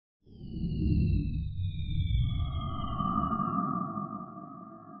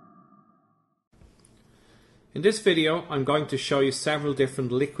In this video I'm going to show you several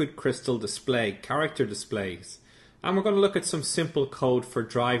different liquid crystal display character displays, and we're going to look at some simple code for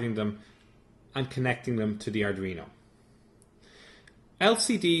driving them and connecting them to the Arduino.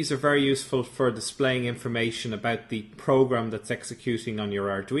 LCDs are very useful for displaying information about the program that's executing on your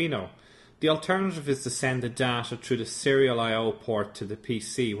Arduino. The alternative is to send the data through the serial I/O port to the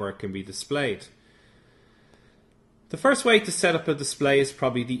PC where it can be displayed. The first way to set up a display is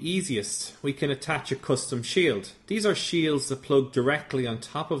probably the easiest. We can attach a custom shield. These are shields that plug directly on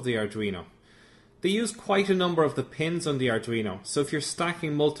top of the Arduino. They use quite a number of the pins on the Arduino, so if you're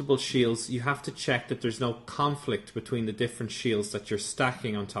stacking multiple shields, you have to check that there's no conflict between the different shields that you're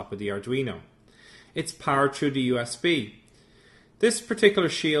stacking on top of the Arduino. It's powered through the USB. This particular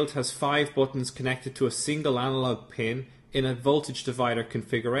shield has 5 buttons connected to a single analog pin in a voltage divider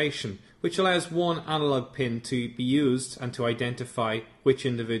configuration, which allows one analog pin to be used and to identify which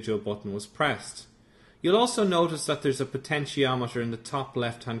individual button was pressed. You'll also notice that there's a potentiometer in the top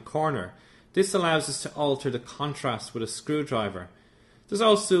left hand corner. This allows us to alter the contrast with a screwdriver. There's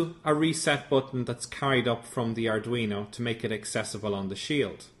also a reset button that's carried up from the Arduino to make it accessible on the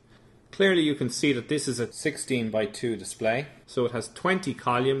shield. Clearly you can see that this is a 16:2 display, so it has 20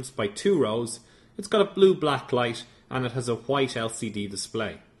 columns by 2 rows. It's got a blue-black light and it has a white LCD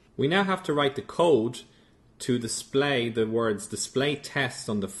display. We now have to write the code to display the words display test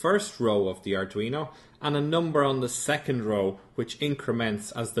on the first row of the Arduino and a number on the second row which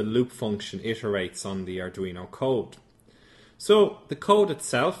increments as the loop function iterates on the Arduino code. So the code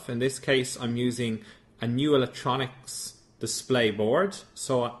itself, in this case I'm using a New Electronics display board,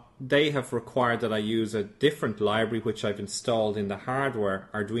 so they have required that I use a different library which I've installed in the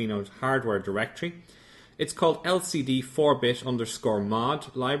Arduino hardware directory. It's called lcd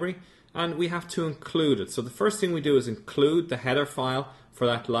 4bit_mod library, and we have to include it. So the first thing we do is include the header file for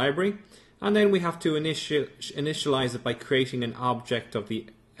that library, and then we have to initialize it by creating an object of the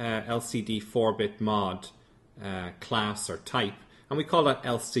lcd 4bit mod class or type, and we call that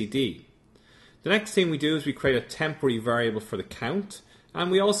lcd. The next thing we do is we create a temporary variable for the count,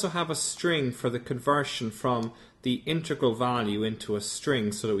 and we also have a string for the conversion from the integral value into a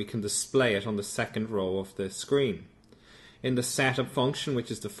string so that we can display it on the second row of the screen. In the setup function,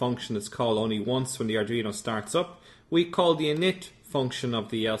 which is the function that's called only once when the Arduino starts up, we call the init function of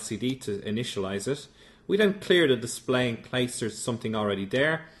the LCD to initialize it. We then clear the display in case there's something already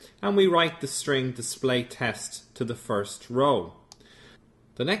there, and we write the string display test to the first row.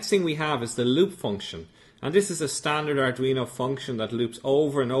 The next thing we have is the loop function, and this is a standard Arduino function that loops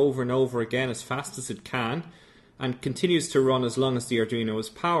over and over and over again as fast as it can and continues to run as long as the Arduino is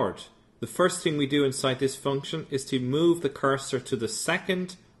powered. The first thing we do inside this function is to move the cursor to the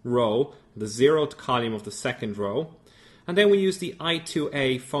second row, the 0th column of the second row, and then we use the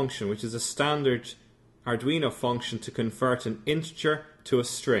I2A function, which is a standard Arduino function to convert an integer to a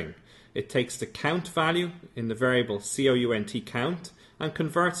string. It takes the count value in the variable count count and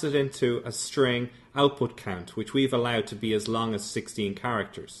converts it into a string output count, which we've allowed to be as long as 16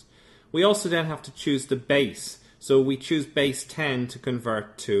 characters. We also then have to choose the base, so we choose base 10 to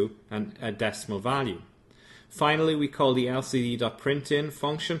convert to a decimal value. Finally, we call the lcd.printin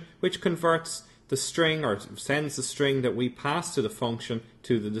function, which converts the string or sends the string that we pass to the function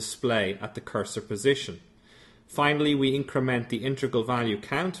to the display at the cursor position. Finally, we increment the integral value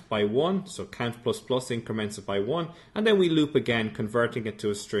count by 1, so count++ increments it by 1, and then we loop again, converting it to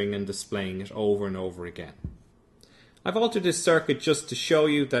a string and displaying it over and over again. I've altered this circuit just to show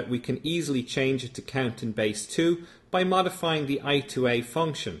you that we can easily change it to count in base 2 by modifying the I2A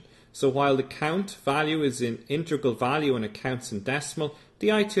function. So while the count value is in integral value and it counts in decimal, the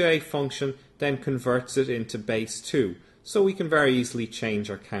I2A function then converts it into base 2. So we can very easily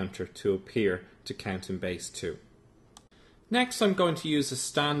change our counter to appear to count in base 2. Next, I'm going to use a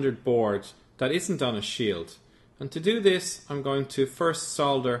standard board that isn't on a shield. And to do this, I'm going to first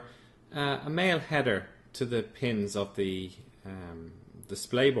solder a male header to the pins of the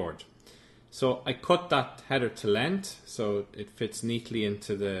display board. So I cut that header to length so it fits neatly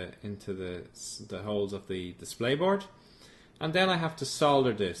into the holes of the display board. And then I have to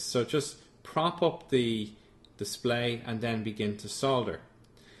solder this. So just prop up the display and then begin to solder.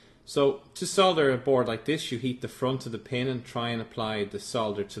 So to solder a board like this, you heat the front of the pin and try and apply the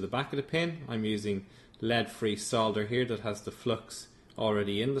solder to the back of the pin. I'm using lead-free solder here that has the flux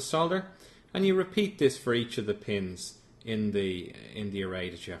already in the solder, and you repeat this for each of the pins in the array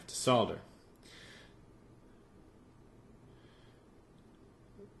that you have to solder.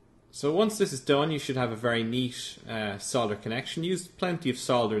 So once this is done, you should have a very neat solder connection. Use plenty of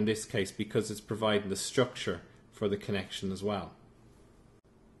solder in this case because it's providing the structure for the connection as well.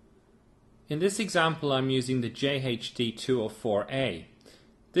 In this example I'm using the JHD204A.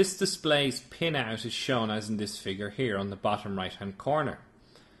 This display's pin out is shown as in this figure here on the bottom right hand corner.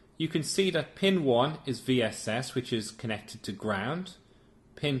 You can see that pin 1 is VSS, which is connected to ground.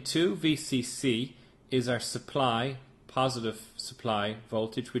 Pin 2, VCC, is our supply, positive supply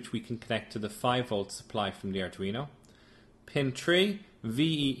voltage, which we can connect to the 5 volt supply from the Arduino. Pin 3,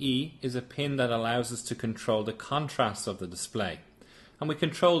 VEE, is a pin that allows us to control the contrast of the display. And we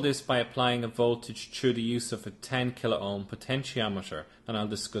control this by applying a voltage through the use of a 10 kilo ohm potentiometer, and I'll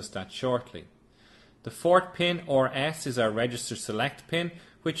discuss that shortly. The fourth pin, or S, is our register select pin,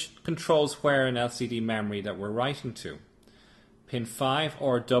 which controls where in LCD memory that we're writing to. Pin 5,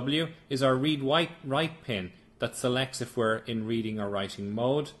 or W, is our read-write pin that selects if we're in reading or writing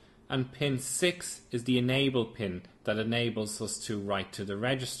mode, and pin 6 is the enable pin that enables us to write to the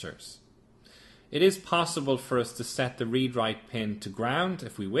registers. It is possible for us to set the read-write pin to ground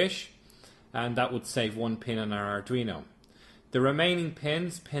if we wish, and that would save one pin on our Arduino. The remaining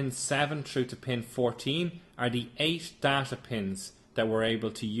pins, pin 7 through to pin 14, are the 8 data pins that we're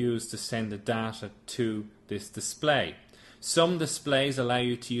able to use to send the data to this display. Some displays allow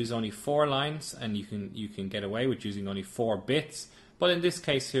you to use only 4 lines, and you can get away with using only 4 bits, but in this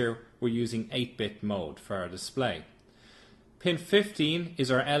case here we're using 8-bit mode for our display. Pin 15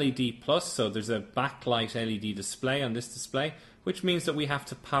 is our LED plus, so there's a backlight LED display on this display, which means that we have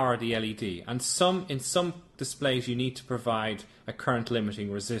to power the LED, and in some displays you need to provide a current limiting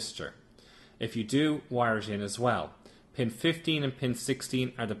resistor. If you do, wire it in as well. Pin 15 and pin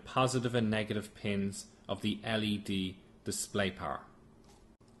 16 are the positive and negative pins of the LED display power.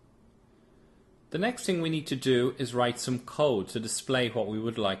 The next thing we need to do is write some code to display what we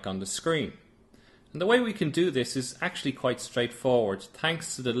would like on the screen. And the way we can do this is actually quite straightforward,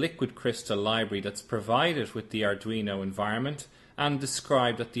 thanks to the liquid crystal library that's provided with the Arduino environment and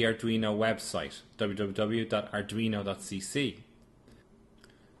described at the Arduino website, www.arduino.cc.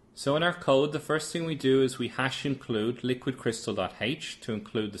 So in our code, the first thing we do is we hash include liquidcrystal.h to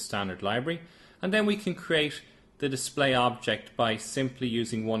include the standard library, and then we can create the display object by simply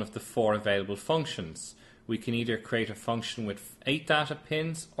using one of the 4 available functions. We can either create a function with 8 data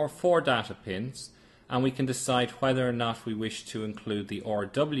pins or 4 data pins, and we can decide whether or not we wish to include the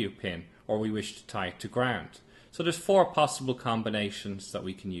RW pin or we wish to tie it to ground. So there's 4 possible combinations that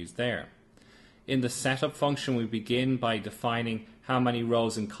we can use there. In the setup function we begin by defining how many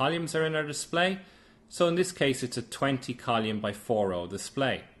rows and columns are in our display. So in this case it's a 20 column by 4 row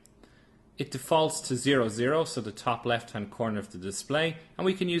display. It defaults to 0, 0, so the top left hand corner of the display, and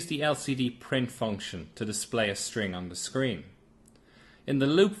we can use the LCD print function to display a string on the screen. In the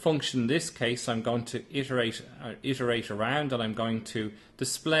loop function in this case I'm going to iterate around, and I'm going to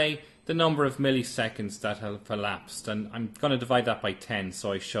display the number of milliseconds that have elapsed, and I'm going to divide that by 10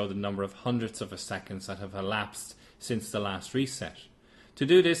 so I show the number of hundredths of a seconds that have elapsed since the last reset. To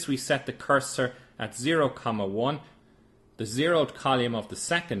do this we set the cursor at 0, 1, the zeroed column of the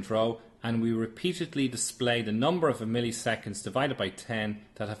second row, and we repeatedly display the number of milliseconds divided by 10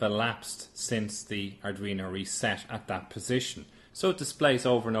 that have elapsed since the Arduino reset at that position. So it displays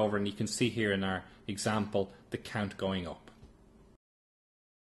over and over, and you can see here in our example the count going up.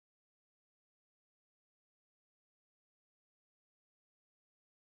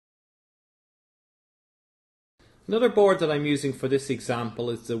 Another board that I'm using for this example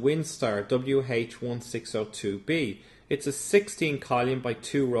is the WinStar WH1602B. It's a 16 column by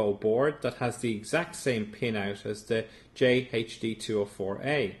 2 row board that has the exact same pin out as the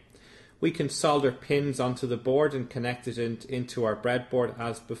JHD204A. We can solder pins onto the board and connect it into our breadboard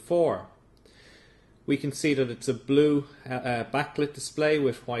as before. We can see that it's a blue backlit display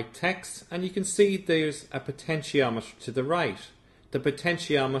with white text, and you can see there's a potentiometer to the right. The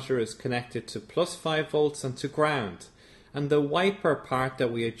potentiometer is connected to plus 5 volts and to ground, and the wiper part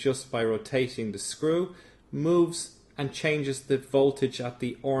that we adjust by rotating the screw moves and changes the voltage at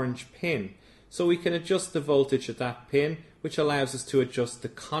the orange pin. So we can adjust the voltage at that pin, which allows us to adjust the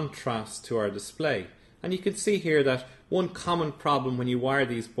contrast to our display. And you can see here that one common problem when you wire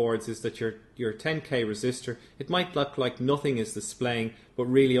these boards is that your 10K resistor, it might look like nothing is displaying, but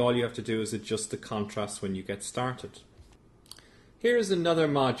really all you have to do is adjust the contrast when you get started. Here is another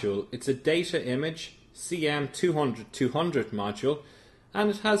module. It's a data image CM200-200 module, and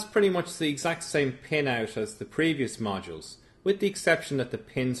it has pretty much the exact same pin out as the previous modules, with the exception that the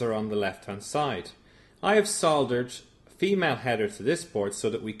pins are on the left hand side. I have soldered a female header to this board so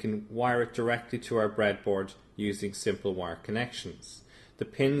that we can wire it directly to our breadboard using simple wire connections. The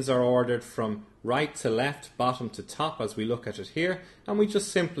pins are ordered from right to left, bottom to top as we look at it here, and we just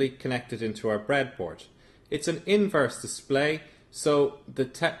simply connect it into our breadboard. It's an inverse display, So the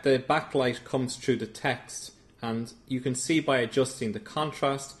backlight comes through the text, and you can see by adjusting the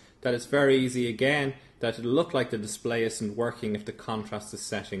contrast that it's very easy again that it'll look like the display isn't working if the contrast is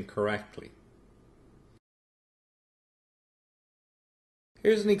set incorrectly.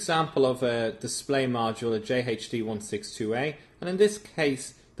 Here's an example of a display module, a JHD162A, and in this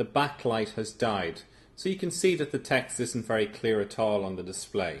case the backlight has died. So you can see that the text isn't very clear at all on the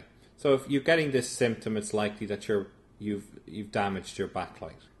display. So if you're getting this symptom, it's likely that you've damaged your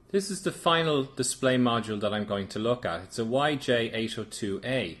backlight. This is the final display module that I'm going to look at. It's a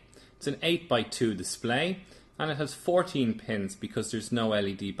YJ802A. It's an 8x2 display, and it has 14 pins because there's no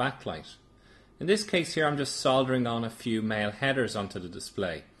LED backlight. In this case here, I'm just soldering on a few male headers onto the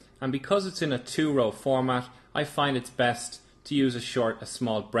display. And because it's in a 2-row format, I find it's best to use a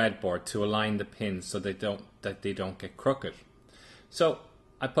small breadboard to align the pins so they don't get crooked. So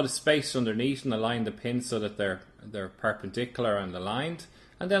I put a space underneath and align the pins so that they're perpendicular and aligned.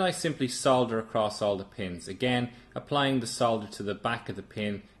 And then I simply solder across all the pins, again applying the solder to the back of the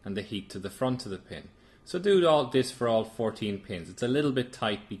pin and the heat to the front of the pin. So do all this for all 14 pins. It's a little bit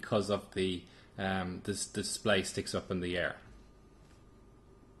tight because of this display sticks up in the air.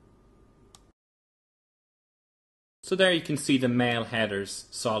 So there you can see the male headers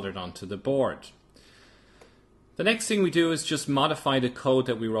soldered onto the board. The next thing we do is just modify the code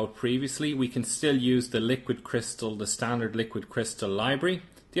that we wrote previously. We can still use the standard liquid crystal library.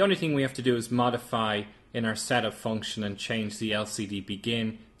 The only thing we have to do is modify in our setup function and change the LCD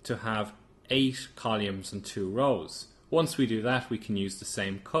begin to have 8 columns and 2 rows. Once we do that, we can use the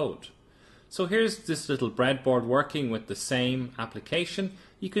same code. So here's this little breadboard working with the same application.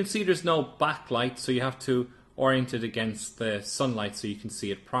 You can see there's no backlight, so you have to orient it against the sunlight so you can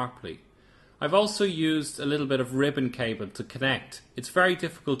see it properly. I've also used a little bit of ribbon cable to connect. It's very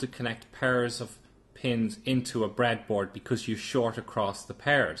difficult to connect pairs of pins into a breadboard because you short across the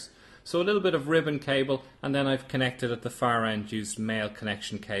pairs. So a little bit of ribbon cable, and then I've connected at the far end, used male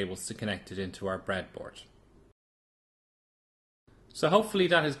connection cables to connect it into our breadboard. So hopefully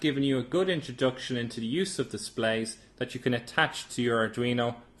that has given you a good introduction into the use of displays that you can attach to your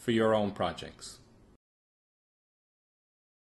Arduino for your own projects.